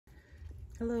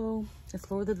Hello, it's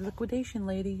Laura the Liquidation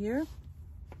Lady here.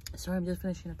 Sorry, I'm just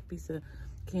finishing up a piece of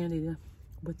candy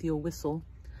with your whistle.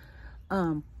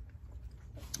 I'm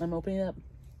opening up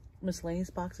miscellaneous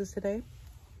boxes today.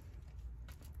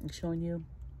 I'm showing you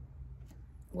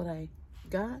what I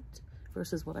got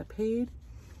versus what I paid.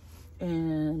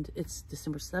 And it's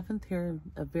December 7th here in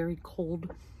a very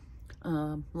cold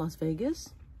Las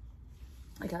Vegas.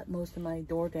 I got most of my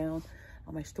door down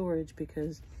on my storage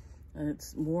because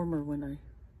it's warmer when I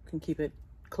can keep it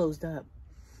closed up.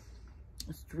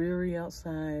 It's dreary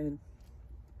outside.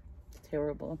 It's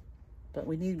terrible. But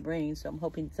we need rain, so I'm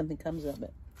hoping something comes of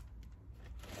it.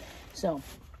 So,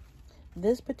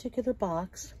 this particular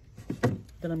box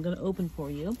that I'm going to open for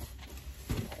you,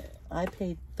 I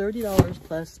paid $30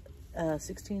 plus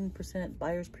 16%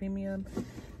 buyer's premium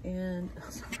and,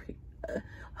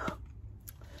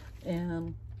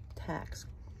 and tax.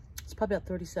 It's probably about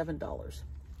 $37.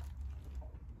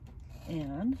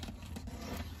 And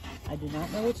I do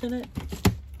not know what's in it.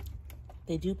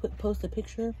 They do post a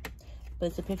picture, but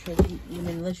it's a picture that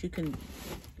unless you can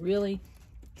really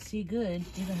see good,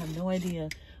 you're gonna have no idea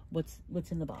what's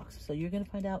in the box. So you're gonna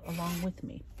find out along with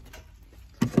me.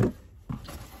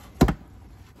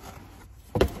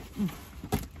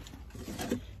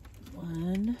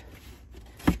 One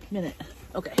minute.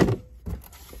 Okay.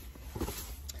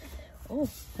 Oh,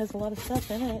 has a lot of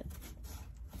stuff in it.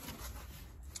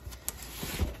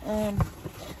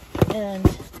 And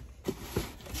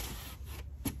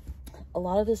a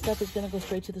lot of this stuff is going to go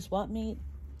straight to the swap meet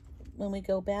when we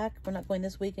go back. We're not going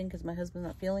this weekend because my husband's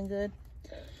not feeling good.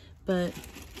 But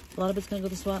a lot of it's going to go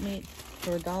to the swap meet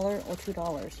for $1 or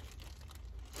 $2.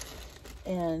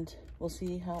 And we'll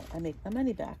see how I make my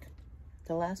money back.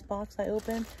 The last box I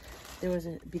opened, there was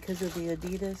because of the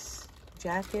Adidas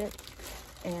jacket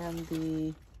and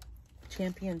the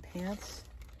Champion pants,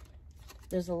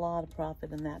 there's a lot of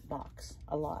profit in that box.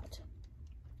 A lot.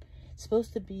 It's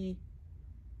supposed to be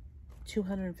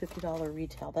 $250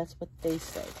 retail. That's what they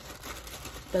say.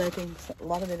 But I think a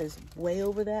lot of it is way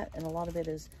over that, and a lot of it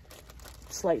is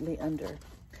slightly under.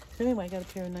 So anyway, I got a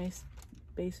pair of nice,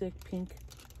 basic pink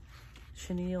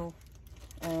chenille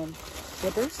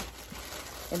slippers,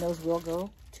 and those will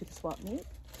go to the swap meet.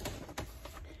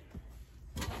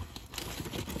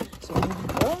 So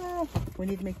we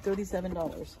need to make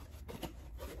 $37.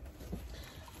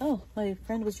 Oh, my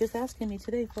friend was just asking me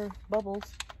today for bubbles.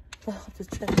 I'll have to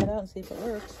check that out and see if it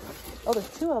works. Oh, there's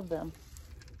 2 of them,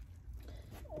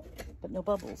 but no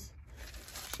bubbles.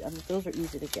 Those are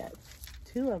easy to get.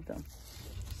 2 of them.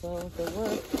 So if they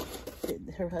work,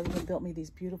 her husband built me these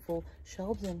beautiful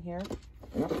shelves in here.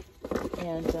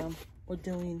 And we're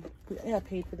doing, I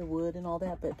paid for the wood and all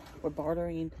that, but we're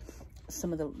bartering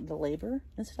some of the labor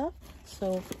and stuff.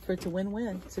 So for it's a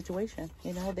win-win situation.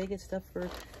 You know, they get stuff for,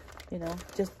 you know,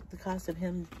 just the cost of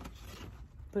him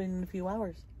putting in a few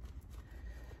hours.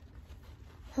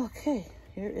 Okay,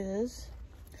 here is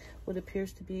what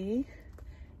appears to be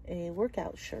a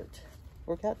workout shirt.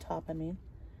 Workout top, I mean.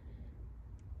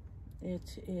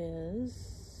 It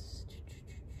is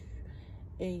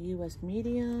a US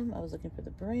medium. I was looking for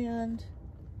the brand.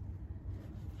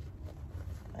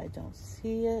 I don't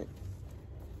see it,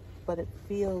 but it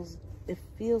feels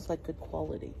like good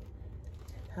quality.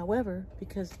 However,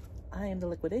 because I am the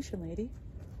liquidation lady,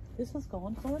 this is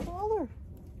going for $1.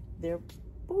 There,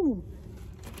 boom,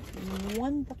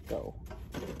 $1 go.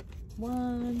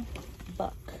 $1.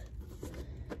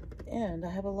 And I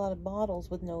have a lot of bottles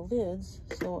with no lids,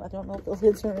 so I don't know if the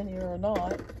lids are in here or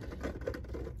not.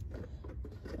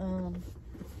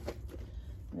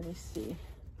 Let me see.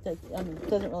 That it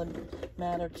doesn't really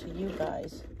matter to you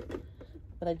guys,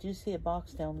 but I do see a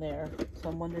box down there, so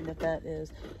I'm wondering if that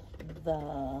is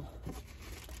the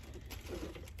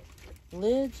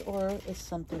lids or is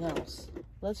something else.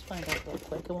 Let's find out real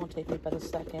quick. It won't take me but a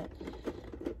second.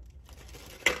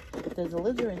 If the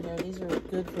lids are in here, these are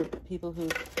good for people who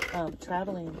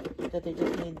traveling, that they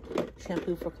just need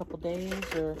shampoo for a couple days,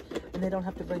 and they don't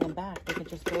have to bring them back. They can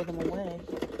just throw them away.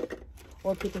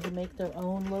 Or people who make their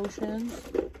own lotions,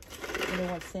 and they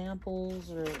want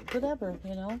samples or whatever,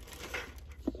 you know.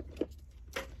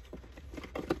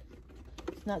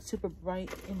 It's not super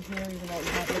bright in here, even though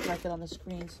it might look like it on the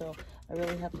screen, so I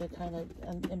really have to kind of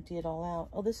empty it all out.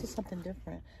 Oh, this is something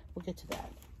different. We'll get to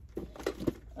that.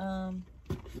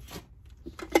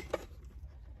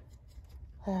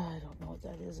 I don't know what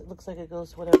that is. It looks like it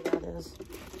goes to whatever that is.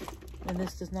 And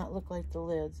this does not look like the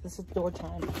lids. This is door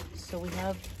time. So we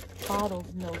have bottles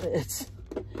with no lids.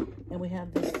 And we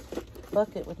have this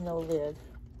bucket with no lid.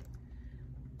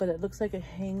 But it looks like it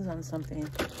hangs on something.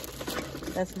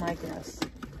 That's my guess.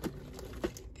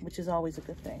 Which is always a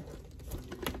good thing.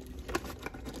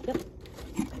 Yep.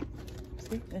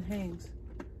 See, it hangs.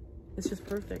 It's just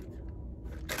perfect.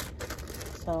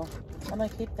 So I'm gonna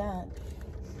keep that.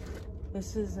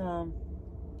 This is, you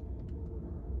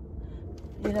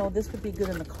know, this would be good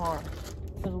in the car.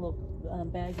 Put a little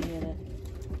baggie in it,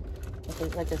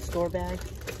 like a store bag.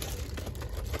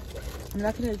 I'm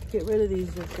not gonna get rid of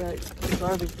these as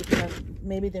garbage because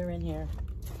maybe they're in here.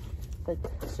 But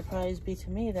surprise be to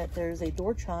me that there's a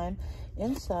door chime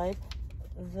inside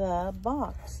the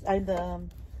box, the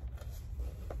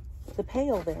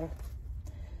pail there.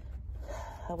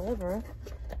 However,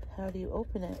 how do you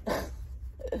open it?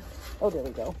 Oh, there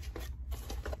we go.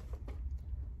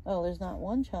 Oh, there's not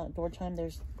one door chime.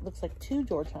 There's, looks like 2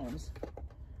 door chimes.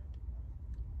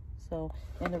 So,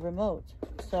 and a remote.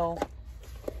 So,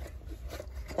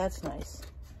 that's nice.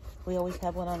 We always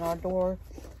have one on our door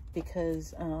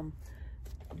because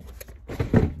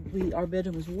our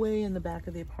bedroom is way in the back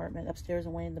of the apartment, upstairs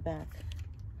and way in the back.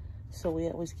 So we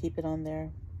always keep it on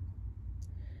there.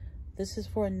 This is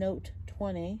for a Note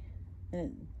 20,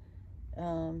 and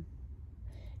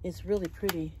it's really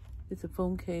pretty. It's a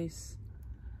phone case.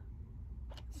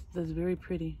 That's very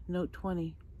pretty. Note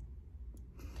 20.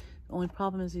 The only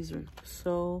problem is these are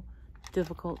so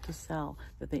difficult to sell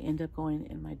that they end up going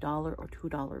in my $1 or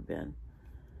 $2 bin.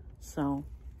 So,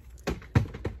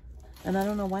 and I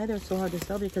don't know why they're so hard to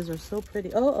sell because they're so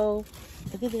pretty. Oh,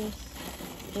 look at this.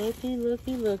 Looky,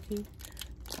 looky, looky.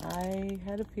 I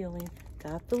had a feeling.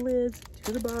 Got the lids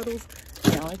to the bottles.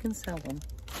 Now I can sell them.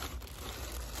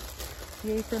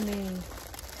 Yay for me.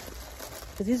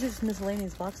 Because these are just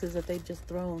miscellaneous boxes that they've just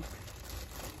thrown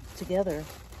together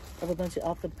of a bunch of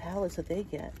off the pallets that they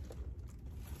get.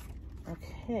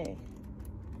 Okay.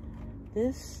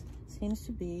 This seems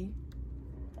to be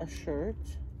a shirt.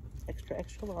 Extra,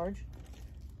 extra large.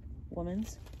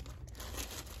 Woman's.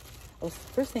 I was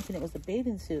first thinking it was a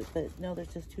bathing suit, but no,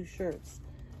 there's just 2 shirts.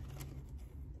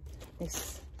 They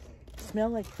smell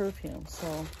like perfume,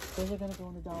 so those are going to go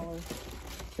in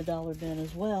the dollar bin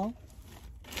as well.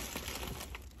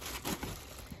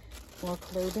 More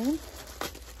clothing.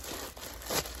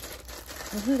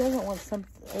 And who doesn't want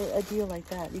a deal like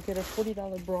that? You get a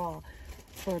 $40 bra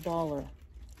for $1.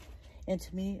 And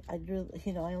to me, I really,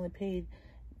 you know, I only paid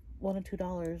 $1 or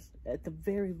 $2 at the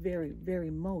very, very, very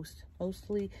most.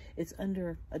 Mostly, it's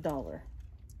under $1.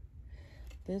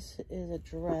 This is a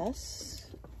dress.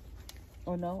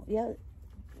 Or no, yeah,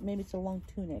 maybe it's a long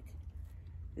tunic.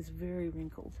 It's very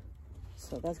wrinkled.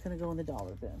 So that's going to go in the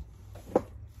dollar bin.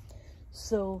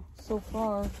 So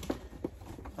far,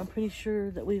 I'm pretty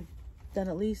sure that we've done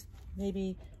at least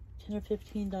maybe $10 or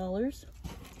 $15.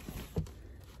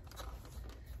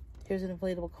 Here's an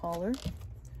inflatable collar.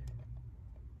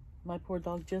 My poor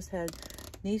dog just had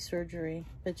knee surgery,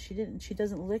 but she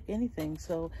doesn't lick anything,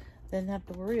 so I didn't have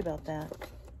to worry about that.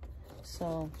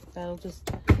 So that'll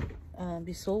just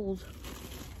be sold.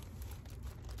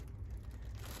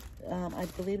 I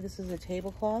believe this is a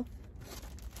tablecloth.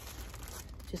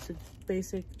 Just a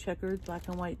basic checkered, black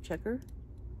and white checker.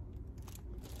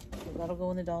 So that'll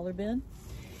go in the dollar bin.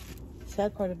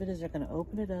 Sad part of it is they're going to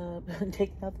open it up and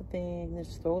take out the thing and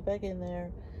just throw it back in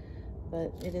there.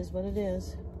 But it is what it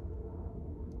is.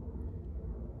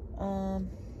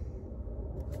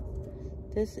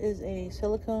 This is a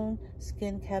silicone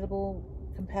skin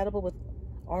compatible with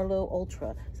Arlo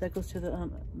Ultra. So that goes to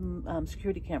the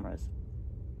security cameras.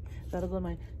 That'll go in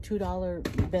my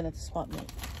 $2 bin at the swap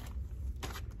meet.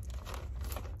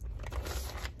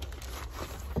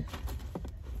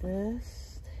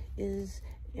 This is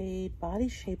a body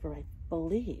shaper, I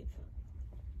believe.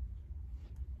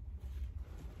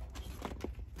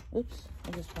 Oops,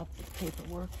 I just dropped the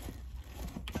paperwork.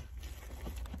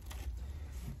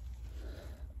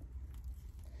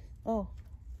 Oh,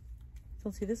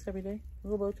 don't see this every day. A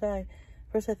little bow tie.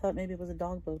 First I thought maybe it was a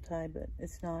dog bow tie, but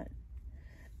it's not.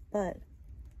 But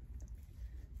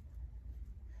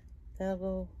that'll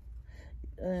go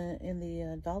in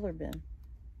the dollar bin.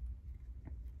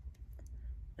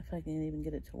 If I can even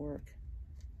get it to work.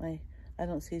 I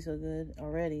don't see so good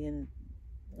already, and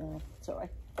it's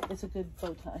alright. It's a good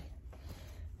bow tie.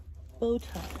 Bow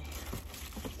tie.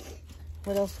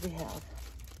 What else do we have?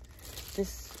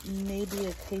 This may be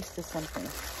a taste of something.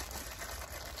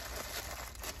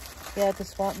 Yeah, at the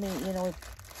swap meet, you know, we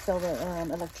sell the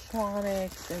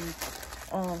electronics and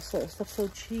stuff so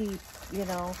cheap, you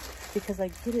know, because I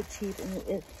get it cheap,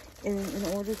 and in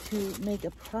order to make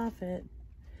a profit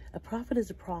is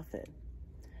a profit.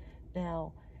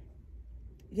 Now,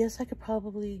 yes, I could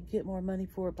probably get more money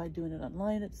for it by doing it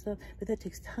online and stuff, but that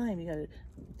takes time. You gotta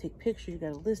take pictures, you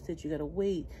gotta list it, you gotta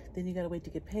wait, then you gotta wait to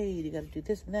get paid, you gotta do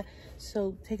this and that.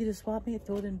 So take it to swap meet,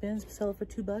 throw it in bins, sell it for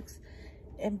 $2,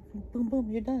 and boom, boom,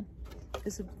 you're done.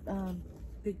 It's a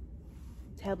big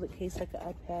tablet case like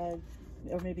an iPad,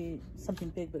 or maybe something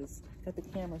big, but it's got the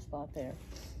camera spot there.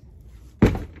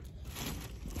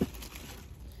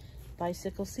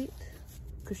 Bicycle seat,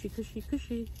 cushy, cushy,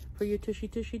 cushy, for your tushy,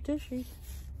 tushy, tushy.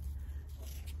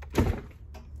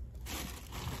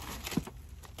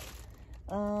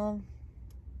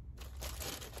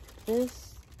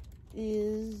 This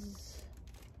is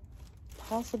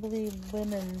possibly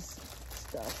women's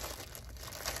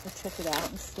stuff. We'll check it out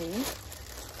and see.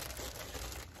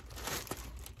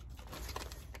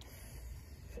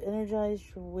 Energize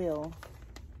your will.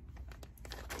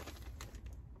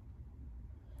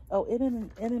 Oh,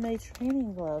 MMA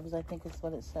training gloves, I think is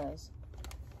what it says.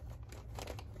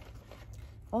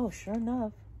 Oh, sure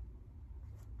enough.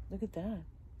 Look at that.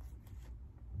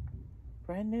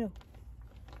 Brand new.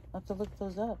 I'll have to look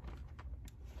those up.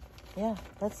 Yeah,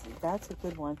 that's a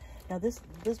good one. Now this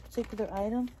particular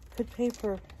item could pay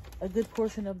for a good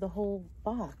portion of the whole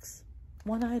box.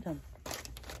 One item.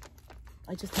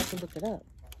 I just have to look it up.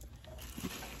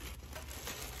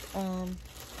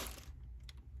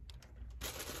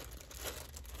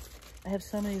 I have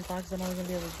so many boxes, I'm only going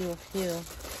to be able to do a few.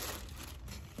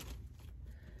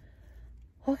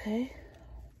 Okay.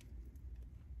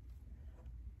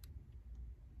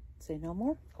 Say no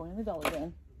more. Going in the dollar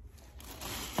bin.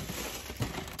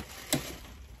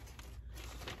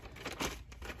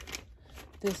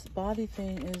 This body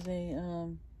thing is a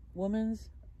woman's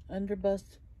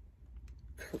underbust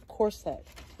corset.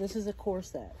 This is a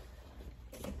corset.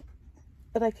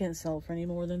 But I can't sell it for any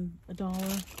more than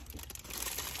 $1.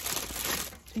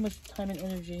 Too much time and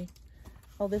energy.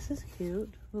 Oh, this is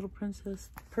cute. Little princess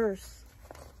purse.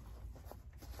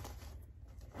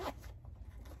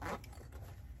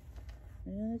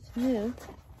 Yeah, it's new.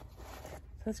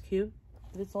 That's cute.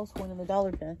 But it's also going in the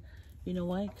dollar bin. You know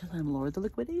why? Because I'm Laura the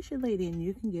Liquidation Lady, and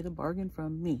you can get a bargain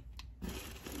from me.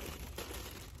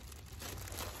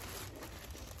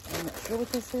 I'm not sure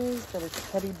what this is, but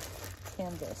it's heavy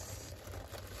canvas.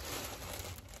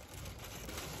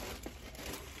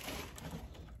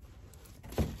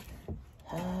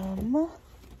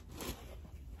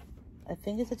 I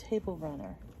think it's a table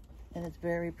runner, and it's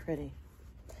very pretty.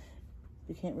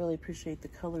 You can't really appreciate the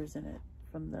colors in it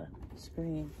from the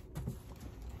screen,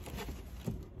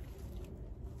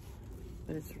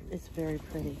 but it's very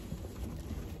pretty.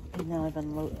 And now I've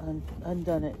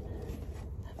undone it.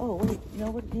 Oh wait,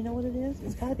 you know what it is?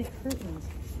 It's got to be curtains.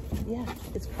 Yeah,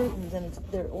 it's curtains, and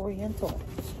they're oriental.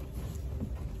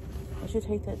 I should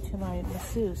take that to my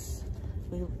masseuse.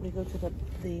 We go to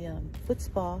the foot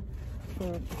spa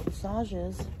for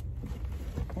massages,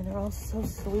 and they're all so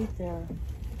sweet there.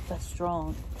 That's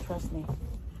strong, trust me.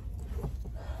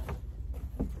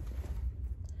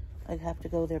 I'd have to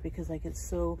go there because I get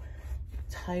so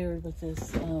tired with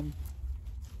this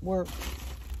work.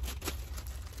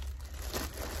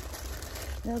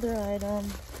 Another item.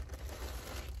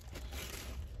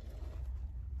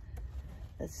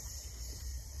 Let's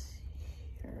see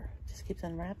here. Just keeps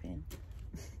unwrapping.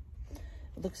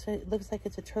 It looks like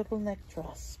it's a turtleneck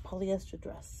dress, polyester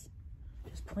dress.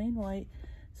 Just plain white.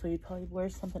 So you'd probably wear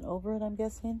something over it, I'm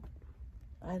guessing.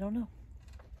 I don't know.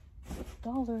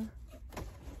 $1.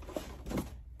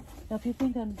 Now, if you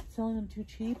think I'm selling them too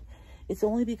cheap, it's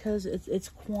only because it's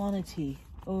quantity.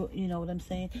 Oh, you know what I'm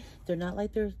saying? They're not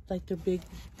like they're big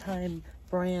time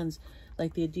brands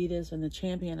like the Adidas and the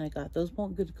Champion I got. Those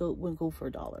won't go for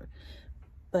 $1.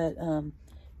 But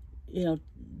you know,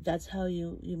 that's how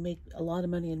you make a lot of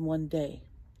money in one day.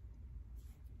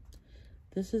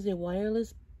 This is a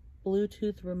wireless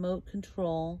Bluetooth remote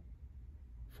control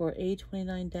for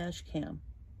A29 dash cam.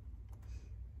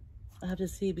 I have to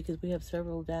see because we have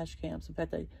several dash cams. In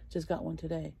fact, I just got one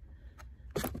today.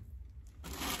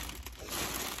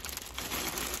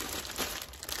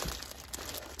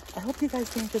 I hope you guys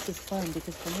think this is fun,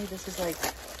 because for me this is like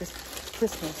just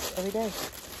Christmas every day.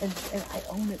 And I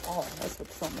own it all. That's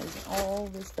what's so amazing. All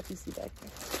this stuff you see back here.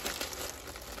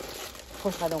 Of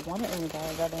course, I don't want it any more.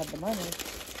 I'd rather have the money.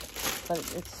 But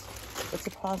it's a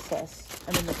process.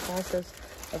 I'm in the process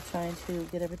of trying to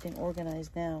get everything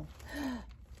organized now.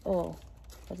 Oh,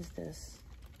 what is this?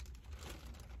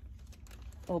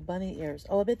 Oh, bunny ears.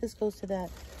 Oh, I bet this goes to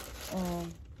that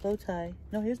bow tie.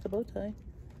 No, here's the bow tie.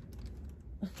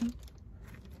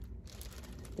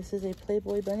 This is a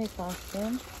Playboy bunny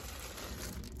costume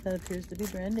that appears to be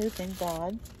brand new, thank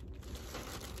God.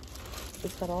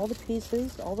 It's got all the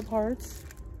pieces, all the parts.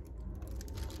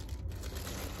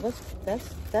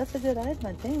 That's a good item,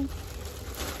 I think.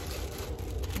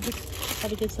 Just try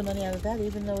to get some money out of that,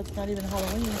 even though it's not even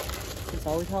Halloween. It's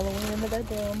always Halloween in the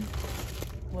bedroom.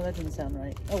 Well, that didn't sound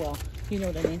right. Oh well, you know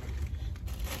what I mean.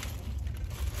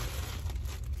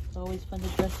 It's always fun to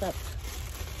dress up.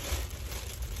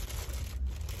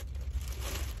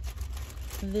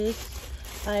 This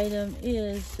item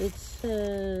is, it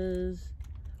says,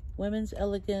 women's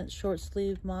elegant short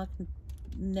sleeve mock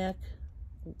neck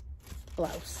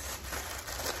blouse.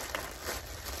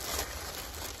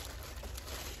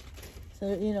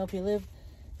 So, you know, if you live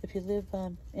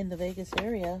in the Vegas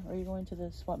area, or you're going to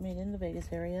the swap meet in the Vegas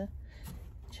area,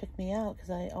 check me out, because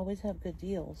I always have good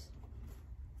deals.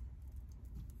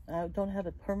 I don't have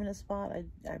a permanent spot. I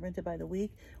rent it by the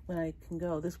week when I can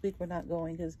go. This week we're not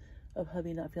going because of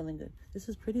hubby not feeling good. This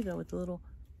is pretty though, with the little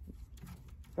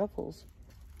ruffles.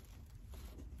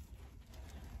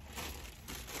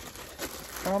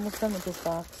 We're almost done with this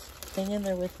box. Hang in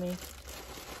there with me.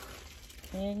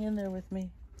 Hang in there with me.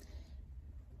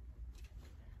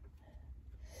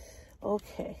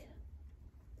 Okay.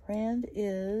 Brand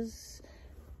is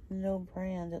no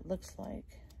brand, it looks like.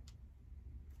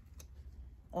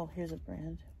 Oh, here's a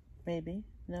brand. Maybe.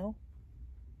 No?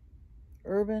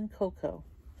 Urban Cocoa.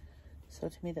 So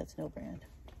to me, that's no brand.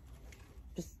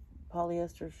 Just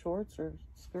polyester shorts or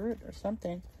skirt or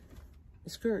something. A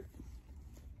skirt.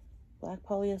 Black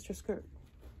polyester skirt.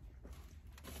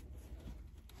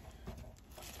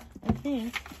 I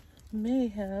think may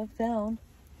have found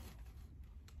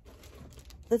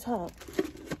the top.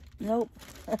 Nope.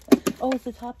 Oh, it's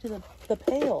the top to the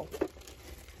pail.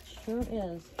 Sure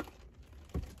is.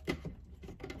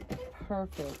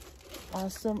 Perfect.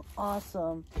 Awesome,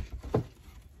 awesome.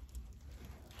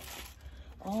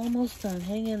 Almost done.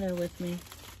 Hang in there with me.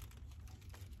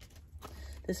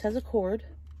 This has a cord.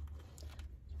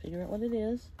 Figure out what it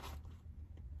is.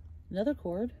 Another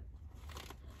cord.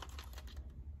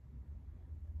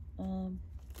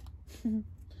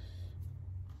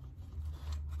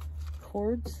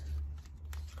 Cords.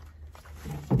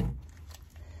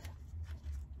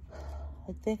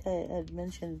 I think I had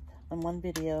mentioned on one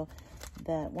video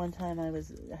that one time I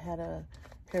had a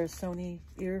pair of Sony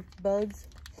earbuds,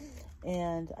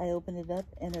 and I opened it up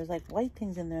and there's like white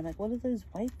things in there. I'm like, what are those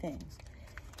white things?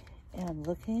 And I'm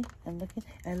looking, and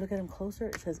I look at them closer.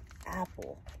 It says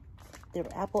Apple. They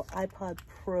were Apple iPod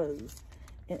Pros.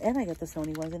 And I got the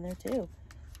Sony ones in there too.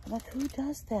 I'm like, who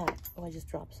does that? Oh, I just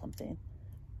dropped something.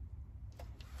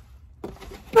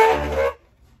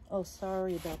 Oh,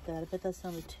 sorry about that. I bet that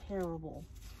sounded terrible.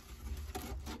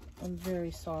 I'm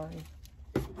very sorry.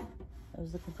 I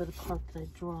was looking for the part that I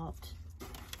dropped.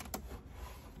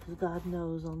 Because God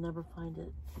knows I'll never find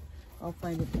it. I'll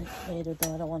find it later,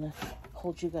 though. I don't want to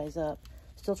hold you guys up.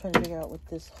 Still trying to figure out what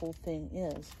this whole thing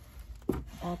is.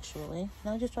 Actually,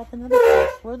 now I just dropped another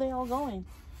piece. Where are they all going?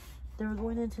 They were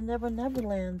going into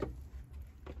Neverland.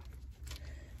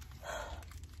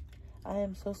 I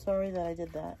am so sorry that I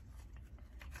did that.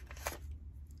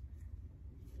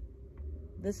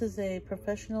 This is a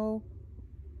professional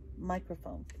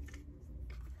microphone.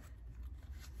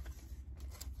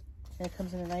 And it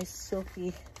comes in a nice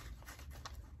silky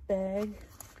bag.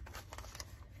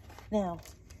 Now,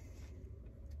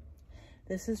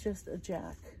 this is just a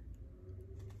jack.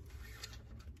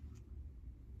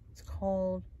 It's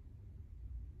called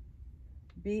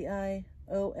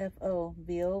B-I-O-F-O,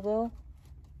 Viovo.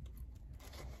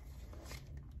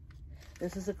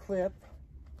 This is a clip.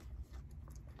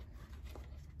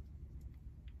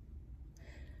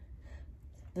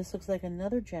 This looks like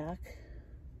another jack.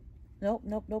 Nope,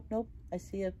 nope, nope, nope. I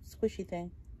see a squishy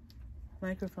thing.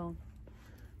 Microphone.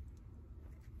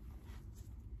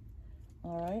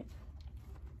 All right.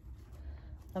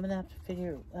 I'm gonna have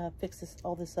to fix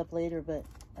all this up later, but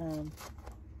I'm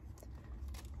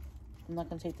not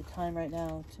gonna take the time right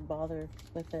now to bother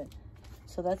with it.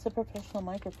 So that's a professional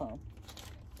microphone.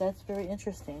 That's very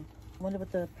interesting. I wonder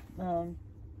what the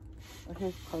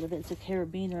here's part of it. It's a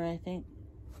carabiner, I think.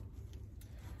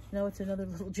 No, it's another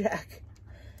little jack.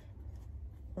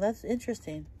 Well, that's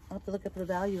interesting. I'll have to look up the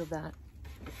value of that.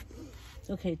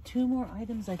 Okay, 2 more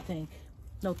items, I think.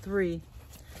 No, 3.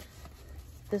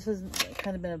 This has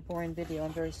kind of been a boring video.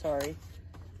 I'm very sorry.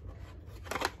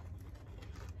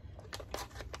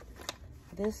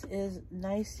 This is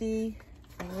Nicey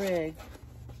Rig.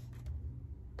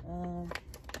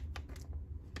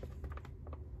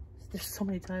 There's so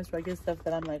many times where I get stuff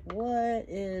that I'm like, what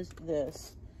is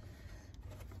this?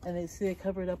 And they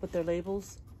cover it up with their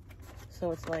labels.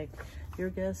 So it's like, your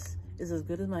guess is as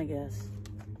good as my guess.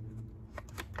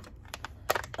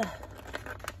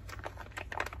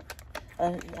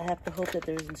 I have to hope that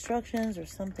there's instructions or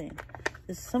something.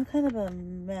 There's some kind of a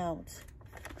mount.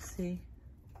 See?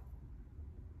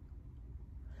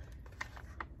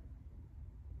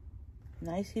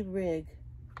 Nicey rig.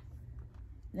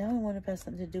 Now I wonder if it has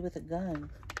something to do with a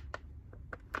gun.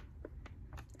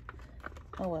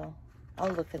 Oh well,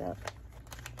 I'll look it up.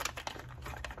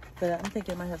 But I'm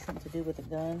thinking it might have something to do with a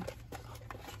gun.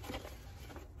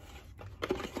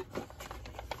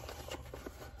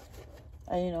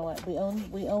 You know what? We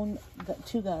own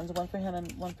 2 guns, one for him and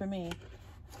one for me.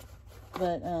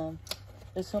 But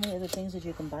there's so many other things that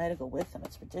you can buy to go with them.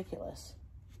 It's ridiculous.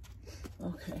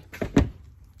 Okay,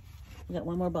 we got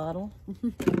one more bottle,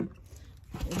 and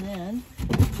then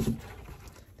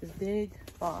this big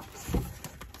box.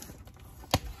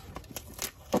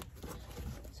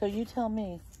 So you tell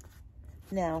me.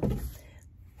 Now,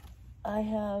 I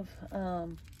have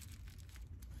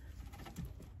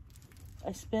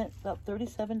I spent about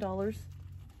 $37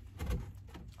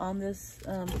 on this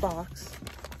box.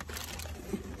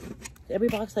 Every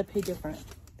box I pay different.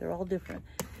 They're all different.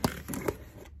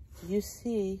 You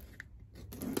see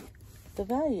the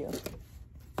value.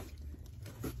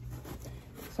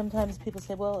 Sometimes people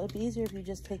say, well, it'd be easier if you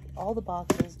just take all the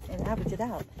boxes and average it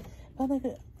out. But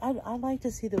I like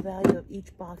to see the value of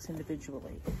each box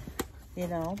individually, you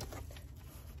know.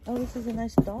 Oh, this is a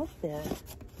nice dog bed.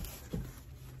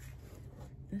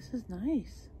 This is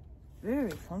nice.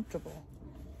 Very comfortable.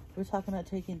 We're talking about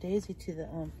taking Daisy to the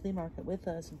flea market with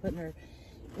us and putting her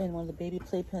in one of the baby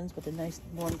playpens with a nice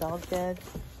warm dog bed,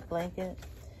 blanket,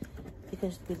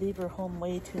 because we leave her home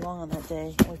way too long on that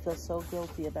day, and we feel so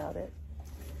guilty about it.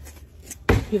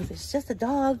 People say, it's just a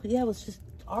dog. Yeah, it was just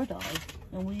our dog,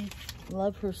 and we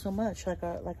love her so much, like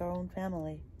our own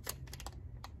family.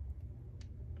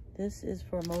 This is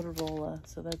for a Motorola,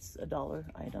 so that's a $1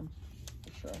 item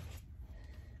for sure.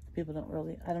 People don't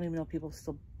really, I don't even know if people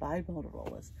still buy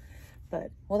Motorola's.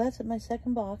 But, well, that's my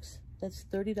second box. That's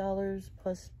 $30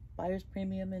 plus buyer's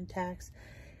premium and tax.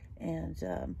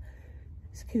 And,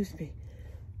 excuse me.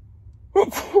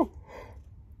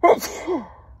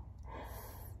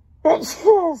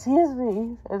 Excuse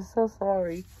me. I'm so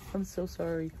sorry. I'm so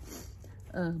sorry.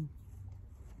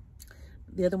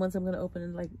 The other ones I'm going to open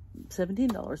in like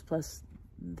 $17 plus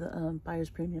the buyer's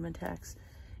premium and tax.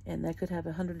 And that could have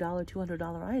a $100,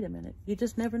 $200 item in it. You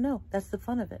just never know. That's the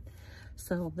fun of it.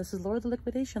 So this is Laura the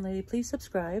Liquidation Lady. Please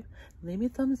subscribe. Leave me a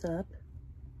thumbs up.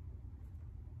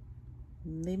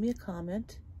 Leave me a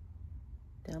comment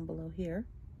down below here.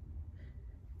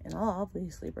 And I'll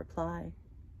obviously reply.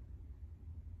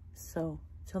 So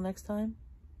till next time,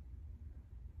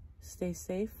 stay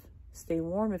safe. Stay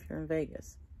warm if you're in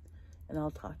Vegas. And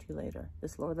I'll talk to you later.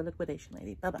 This is Laura the Liquidation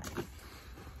Lady. Bye-bye.